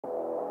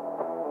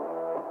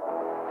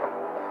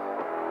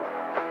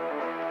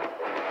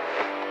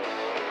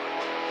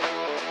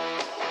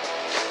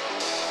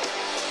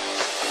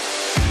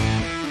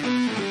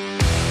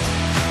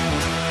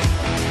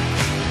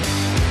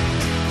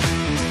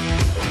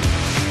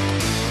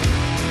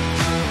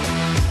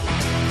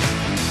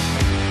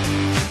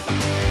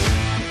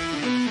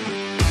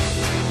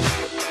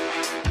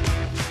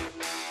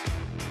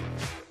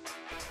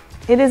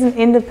It is an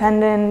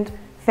independent,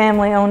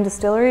 family-owned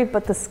distillery,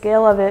 but the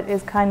scale of it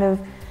is kind of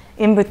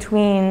in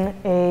between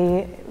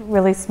a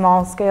really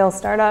small-scale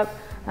startup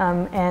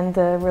and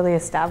the really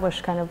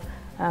established kind of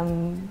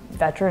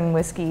veteran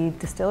whiskey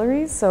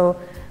distilleries. So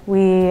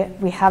we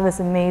have this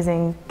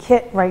amazing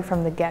kit right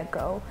from the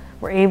get-go.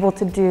 We're able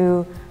to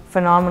do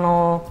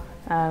phenomenal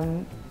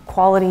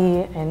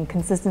quality and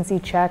consistency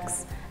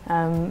checks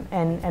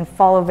and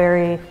follow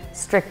very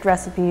strict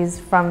recipes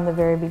from the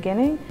very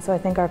beginning. So I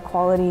think our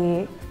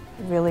quality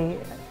really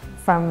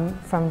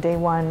from day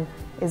one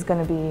is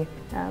going to be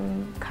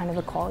kind of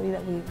a quality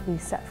that we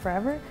set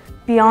forever.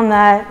 Beyond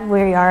that,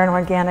 we are an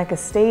organic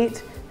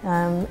estate.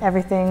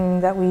 Everything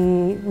that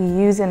we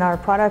use in our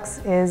products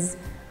is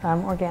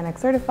organic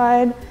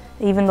certified.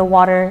 Even the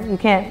water, you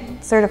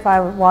can't certify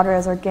water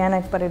as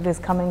organic, but it is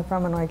coming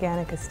from an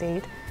organic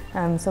estate.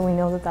 So we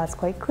know that that's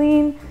quite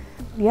clean.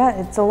 Yeah,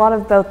 it's a lot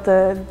about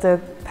the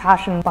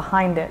passion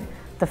behind it.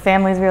 The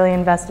family's really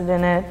invested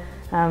in it.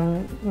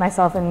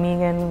 Myself and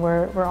Megan,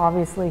 we're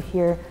obviously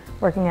here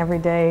working every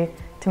day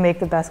to make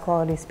the best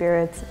quality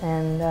spirits,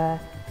 and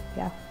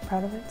yeah,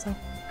 proud of it.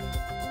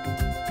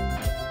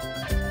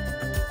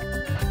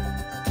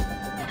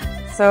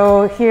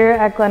 So here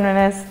at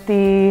Glenrinnes,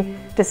 the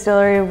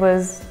distillery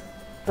was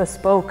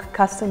bespoke,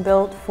 custom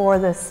built for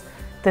this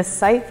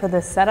site, for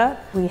this setup.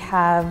 We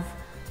have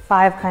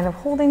 5 kind of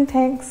holding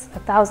tanks, a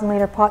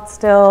 1,000-liter pot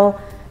still,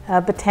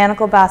 a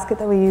botanical basket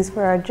that we use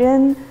for our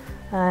gin,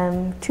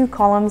 2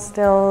 column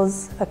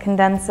stills, a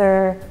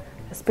condenser,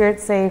 a spirit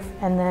safe,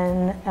 and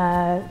then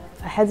a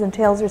heads and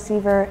tails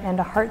receiver and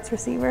a hearts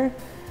receiver.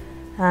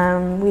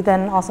 We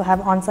then also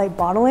have on-site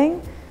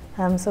bottling.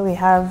 So we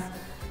have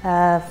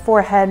a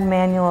 4-head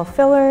manual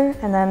filler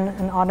and then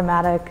an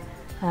automatic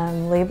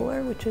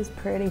labeler, which is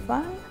pretty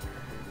fun.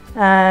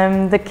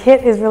 The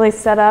kit is really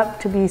set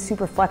up to be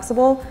super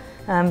flexible,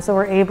 so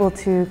we're able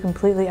to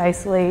completely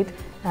isolate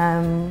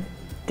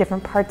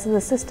different parts of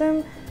the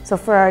system. So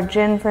for our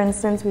gin, for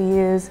instance, we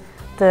use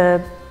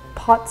the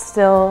pot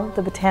still,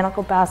 the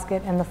botanical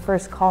basket, and the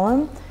first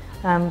column.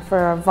 For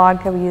our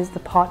vodka, we use the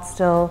pot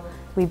still.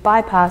 We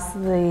bypass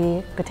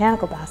the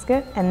botanical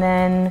basket, and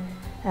then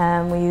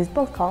we use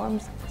both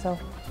columns. So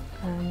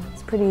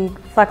it's a pretty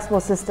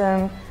flexible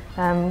system.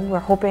 We're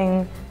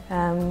hoping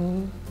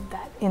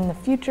that in the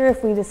future,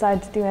 if we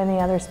decide to do any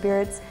other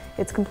spirits,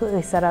 it's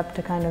completely set up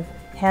to kind of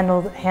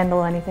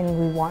handle anything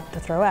we want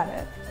to throw at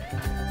it.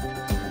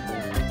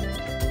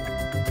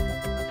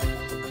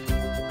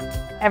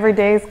 Every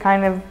day is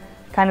kind of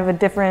a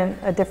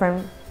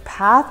different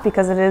path,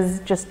 because it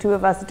is just 2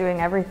 of us doing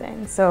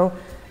everything. So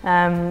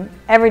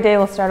every day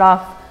we'll start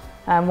off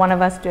one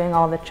of us doing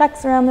all the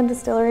checks around the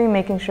distillery,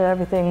 making sure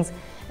everything's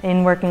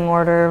in working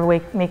order,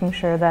 making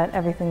sure that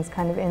everything's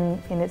kind of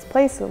in its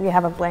place, so we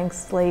have a blank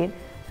slate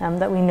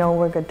that we know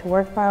we're good to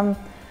work from.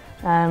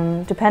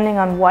 Depending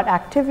on what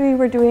activity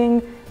we're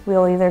doing,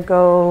 we'll either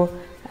go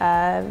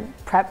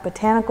prep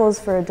botanicals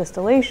for a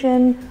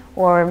distillation,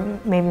 or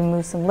maybe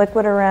move some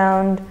liquid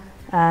around.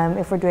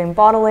 If we're doing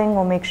bottling,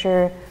 we'll make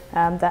sure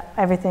that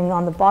everything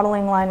on the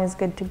bottling line is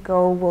good to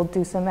go. We'll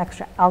do some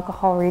extra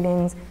alcohol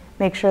readings,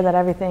 make sure that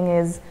everything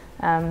is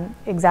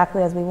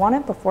exactly as we want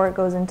it before it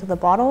goes into the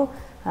bottle.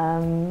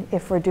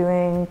 If we're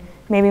doing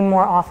maybe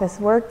more office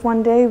work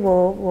one day,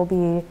 we'll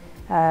be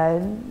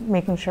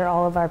making sure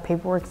all of our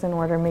paperwork's in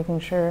order, making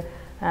sure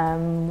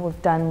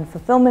we've done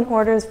fulfillment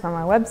orders from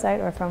our website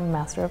or from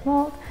Master of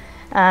Malt.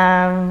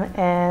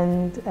 Yeah.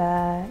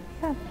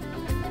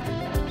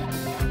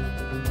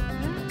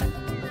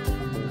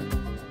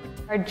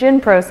 Our gin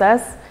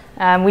process,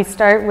 we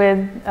start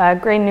with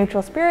grain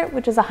neutral spirit,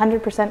 which is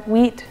 100%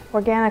 wheat,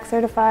 organic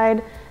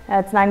certified.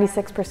 It's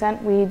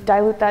 96%. We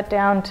dilute that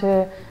down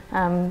to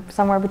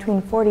somewhere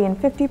between 40 and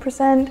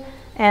 50%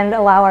 and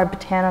allow our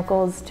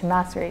botanicals to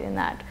macerate in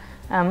that.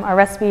 Our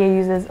recipe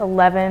uses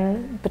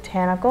 11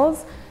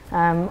 botanicals,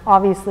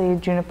 obviously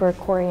juniper,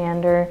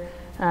 coriander,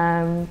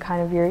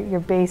 kind of your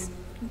base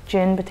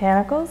gin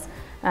botanicals,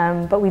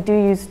 but we do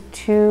use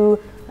 2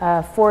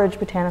 forage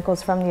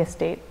botanicals from the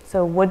estate,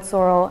 so wood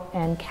sorrel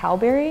and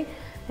cowberry,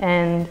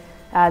 and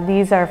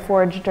these are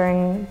foraged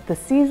during the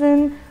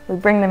season. We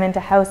bring them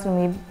into house and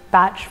we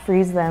batch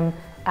freeze them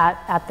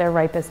at their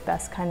ripest,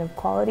 best kind of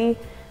quality.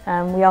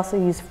 We also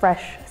use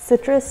fresh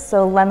citrus,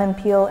 so lemon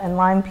peel and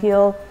lime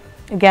peel.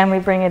 Again, we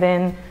bring it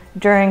in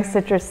during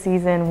citrus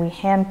season. We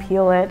hand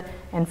peel it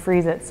and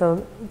freeze it,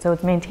 so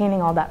it's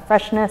maintaining all that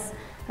freshness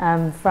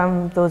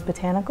from those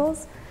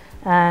botanicals.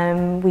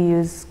 We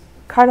use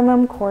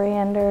cardamom,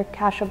 coriander,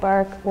 cassia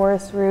bark,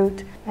 orris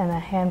root, and a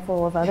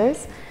handful of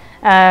others.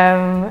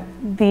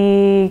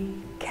 The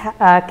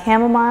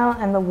chamomile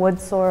and the wood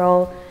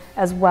sorrel,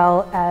 as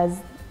well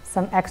as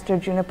some extra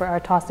juniper, are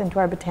tossed into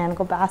our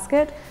botanical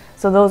basket.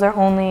 So those are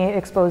only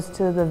exposed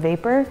to the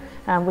vapor,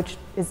 which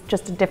is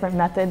just a different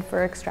method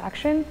for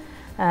extraction.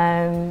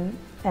 And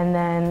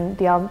then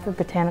the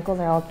botanicals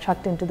are all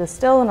chucked into the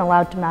still and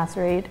allowed to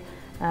macerate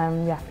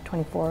for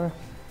 24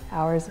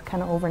 hours,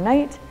 kind of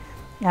overnight.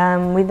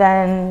 We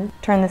then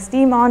turn the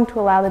steam on to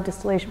allow the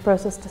distillation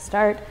process to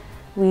start.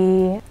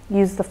 We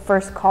use the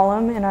first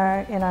column in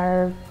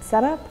our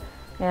setup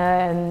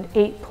and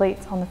 8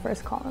 plates on the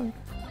first column.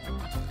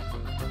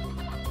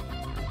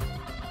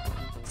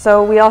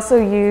 So we also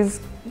use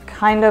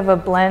kind of a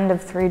blend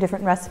of 3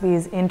 different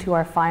recipes into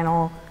our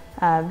final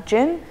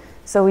gin.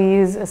 So we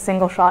use a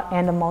single shot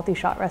and a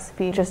multi-shot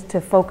recipe just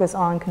to focus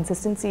on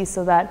consistency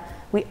so that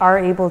we are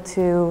able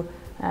to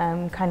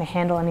kind of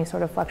handle any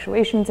sort of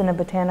fluctuations in a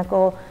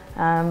botanical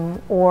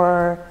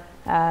or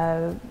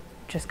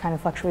just kind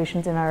of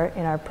fluctuations in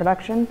our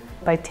production.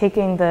 By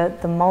taking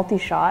the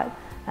multi-shot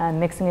and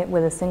mixing it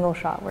with a single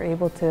shot, we're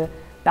able to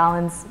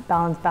balance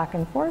back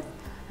and forth.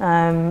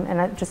 And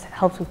that just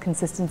helps with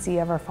consistency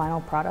of our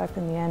final product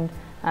in the end,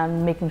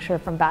 making sure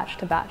from batch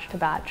to batch to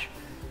batch,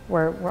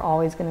 we're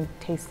always going to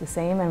taste the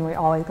same and we're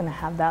always going to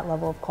have that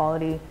level of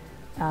quality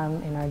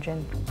in our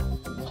gin.